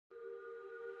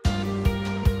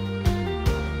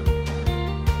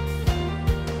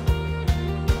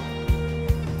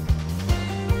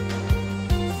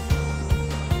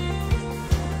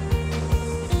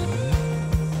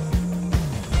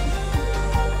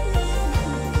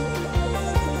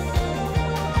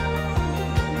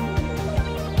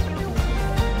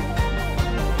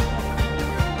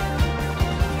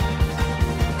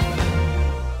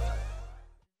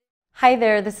Hi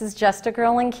there, this is Just a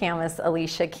Girl in Camas,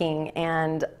 Alicia King,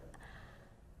 and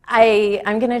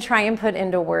I'm going to try and put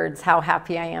into words how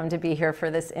happy I am to be here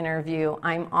for this interview.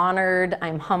 I'm honored,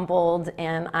 I'm humbled,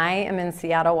 and I am in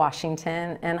Seattle,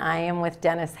 Washington, and I am with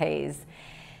Denis Hayes.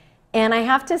 And I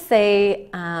have to say,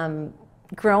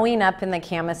 growing up in the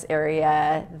Camas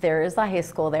area, there is a high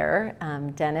school there,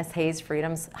 Denis Hayes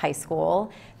Freedom's High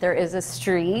School. There is a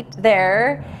street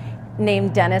there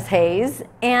named Denis Hayes,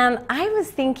 and I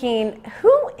was thinking,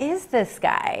 who is this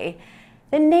guy?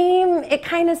 The name, it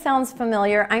kind of sounds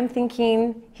familiar. I'm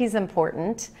thinking he's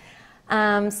important.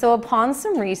 So upon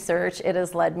some research, it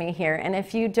has led me here. And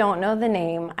if you don't know the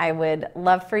name, I would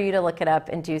love for you to look it up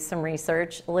and do some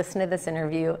research, listen to this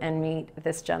interview, and meet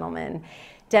this gentleman.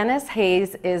 Denis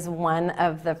Hayes is one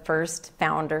of the first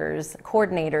founders,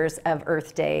 coordinators of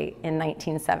Earth Day in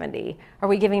 1970. Are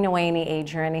we giving away any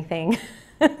age or anything?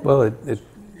 Well,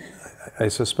 I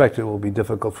suspect it will be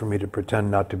difficult for me to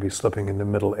pretend not to be slipping into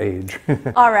middle age.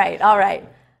 All right, all right.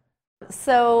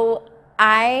 So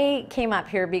I came up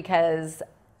here because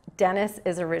Denis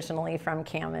is originally from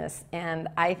Camas, and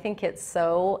I think it's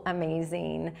so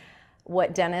amazing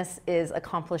what Denis is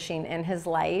accomplishing in his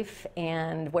life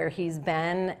and where he's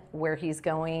been, where he's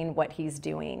going, what he's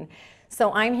doing.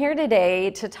 So I'm here today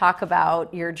to talk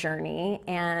about your journey,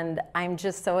 and I'm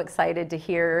just so excited to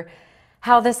hear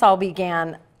how this all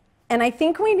began. And I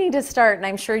think we need to start, and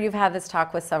I'm sure you've had this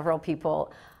talk with several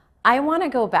people. I want to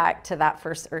go back to that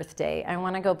first Earth Day. I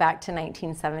want to go back to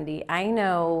 1970. I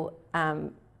know,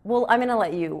 well, I'm going to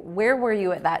let you, where were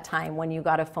you at that time when you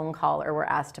got a phone call or were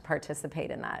asked to participate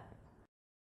in that?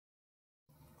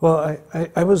 Well,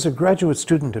 I was a graduate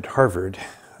student at Harvard.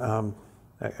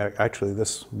 Actually,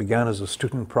 this began as a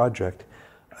student project.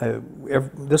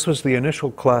 This was the initial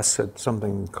class at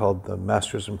something called the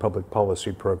Masters in Public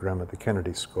Policy program at the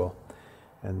Kennedy School.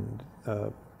 And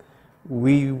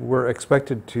we were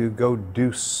expected to go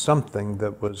do something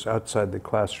that was outside the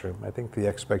classroom. I think the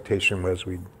expectation was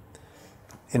we'd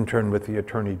intern with the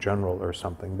Attorney General or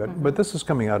something. But this is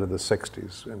coming out of the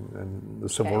 60s and the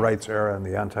Civil Rights era and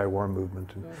the anti-war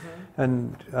movement.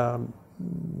 And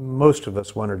most of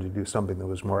us wanted to do something that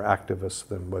was more activist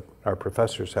than what our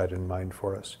professors had in mind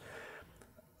for us.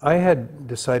 I had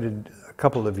decided a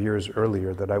couple of years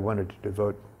earlier that I wanted to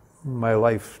devote my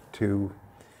life to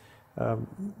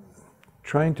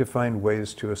trying to find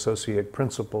ways to associate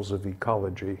principles of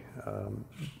ecology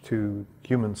to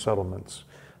human settlements.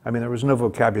 I mean, there was no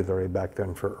vocabulary back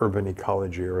then for urban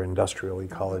ecology or industrial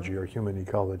ecology or human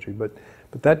ecology, but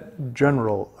that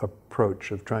general approach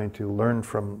of trying to learn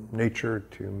from nature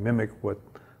to mimic what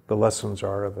the lessons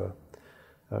are of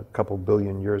a couple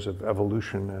billion years of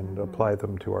evolution and apply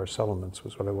them to our settlements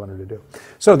was what I wanted to do.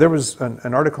 So there was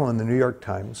an article in the New York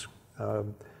Times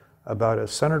about a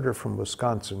senator from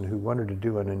Wisconsin who wanted to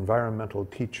do an environmental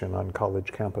teach-in on college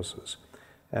campuses.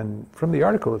 And from the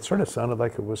article, it sort of sounded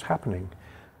like it was happening.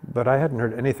 But I hadn't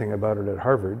heard anything about it at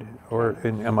Harvard or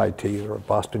in MIT or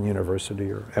Boston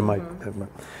University or MIT.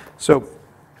 So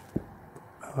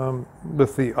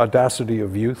with the audacity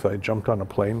of youth, I jumped on a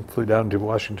plane, flew down to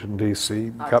Washington, D.C.,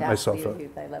 got myself a...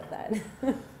 I love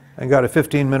that. and got a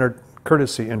 15-minute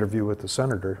courtesy interview with the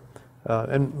senator.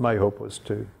 And my hope was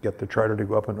to get the charter to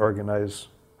go up and organize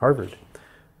Harvard.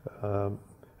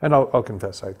 And I'll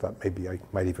confess, I thought maybe I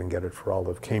might even get it for all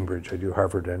of Cambridge. I do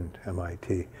Harvard and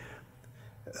MIT.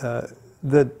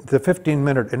 The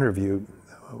 15-minute interview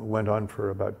went on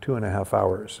for about 2.5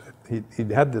 hours. He'd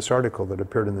had this article that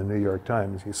appeared in the New York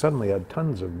Times. He suddenly had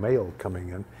tons of mail coming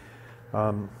in,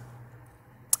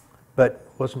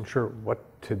 but wasn't sure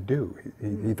what to do.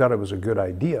 He thought it was a good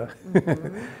idea,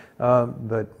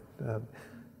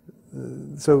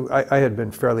 so I had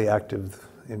been fairly active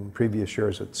in previous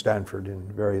years at Stanford in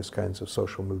various kinds of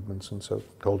social movements, and so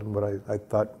told him what I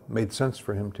thought made sense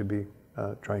for him to be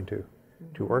trying to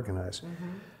organize.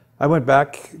 I went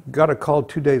back, got a call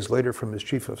 2 days later from his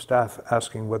chief of staff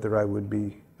asking whether I would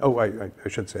be, I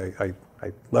should say,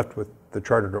 I left with the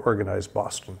charter to organize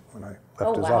Boston when I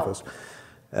left his office.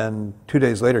 And 2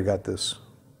 days later got this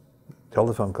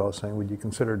telephone call saying, would you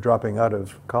consider dropping out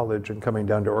of college and coming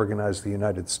down to organize the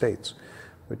United States,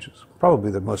 which is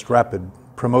probably the most rapid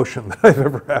promotion that I've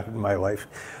ever had in my life.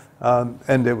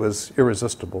 And it was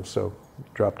irresistible, so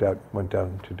dropped out, went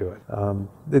down to do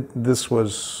it. This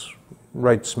was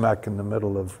right smack in the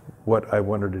middle of what I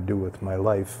wanted to do with my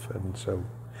life, and so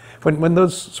when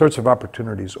those sorts of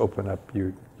opportunities open up,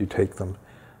 you take them.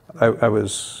 I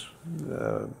was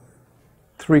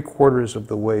 3/4 of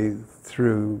the way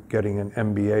through getting an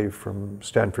MBA from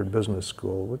Stanford Business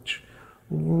School, which,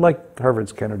 like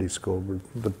Harvard's Kennedy School, were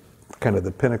kind of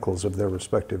the pinnacles of their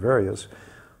respective areas,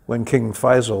 when King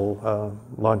Faisal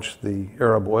launched the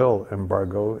Arab oil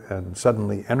embargo, and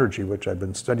suddenly energy, which I've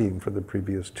been studying for the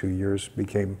previous 2 years,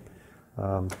 became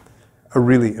a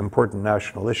really important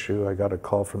national issue. I got a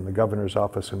call from the governor's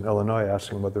office in Illinois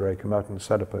asking whether I come out and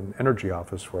set up an energy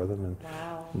office for them, and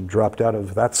Wow. dropped out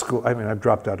of that school. I mean, I've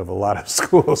dropped out of a lot of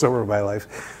schools over my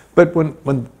life. But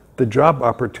when the job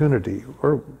opportunity,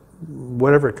 or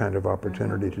whatever kind of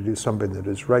opportunity to do something that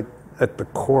is right at the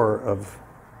core of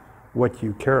what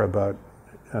you care about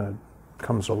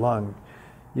comes along,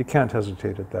 you can't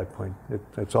hesitate at that point.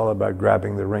 It's all about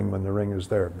grabbing the ring when the ring is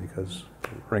there, because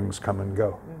rings come and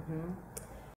go. Mm-hmm.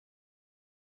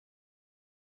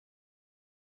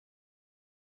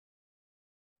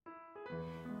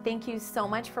 Thank you so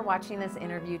much for watching this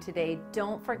interview today.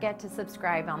 Don't forget to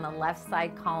subscribe. On the left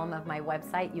side column of my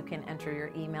website, you can enter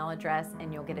your email address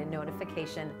and you'll get a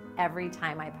notification every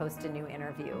time I post a new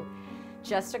interview.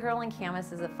 Just a Girl in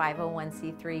Camas is a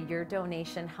 501c3. Your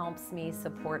donation helps me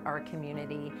support our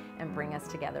community and bring us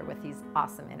together with these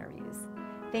awesome interviews.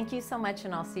 Thank you so much,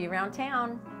 and I'll see you around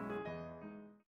town.